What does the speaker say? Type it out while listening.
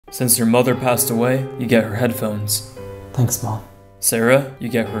Since your mother passed away, you get her headphones. Thanks, Mom. Sarah, you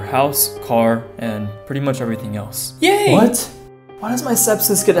get her house, car, and pretty much everything else. Yay! What? Why does my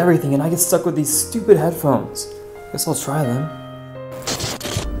stepsis get everything and I get stuck with these stupid headphones? Guess I'll try them.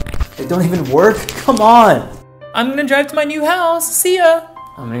 They don't even work? Come on! I'm gonna drive to my new house. See ya!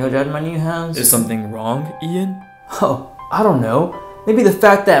 I'm gonna go drive to my new house. Is something wrong, Ian? Oh, I don't know. Maybe the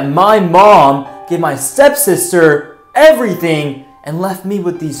fact that my mom gave my stepsister everything and left me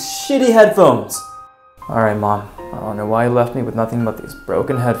with these shitty headphones. Alright, Mom. I don't know why you left me with nothing but these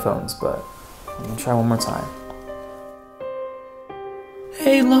broken headphones, but I'm gonna try one more time.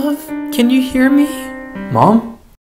 Hey, love. Can you hear me? Mom?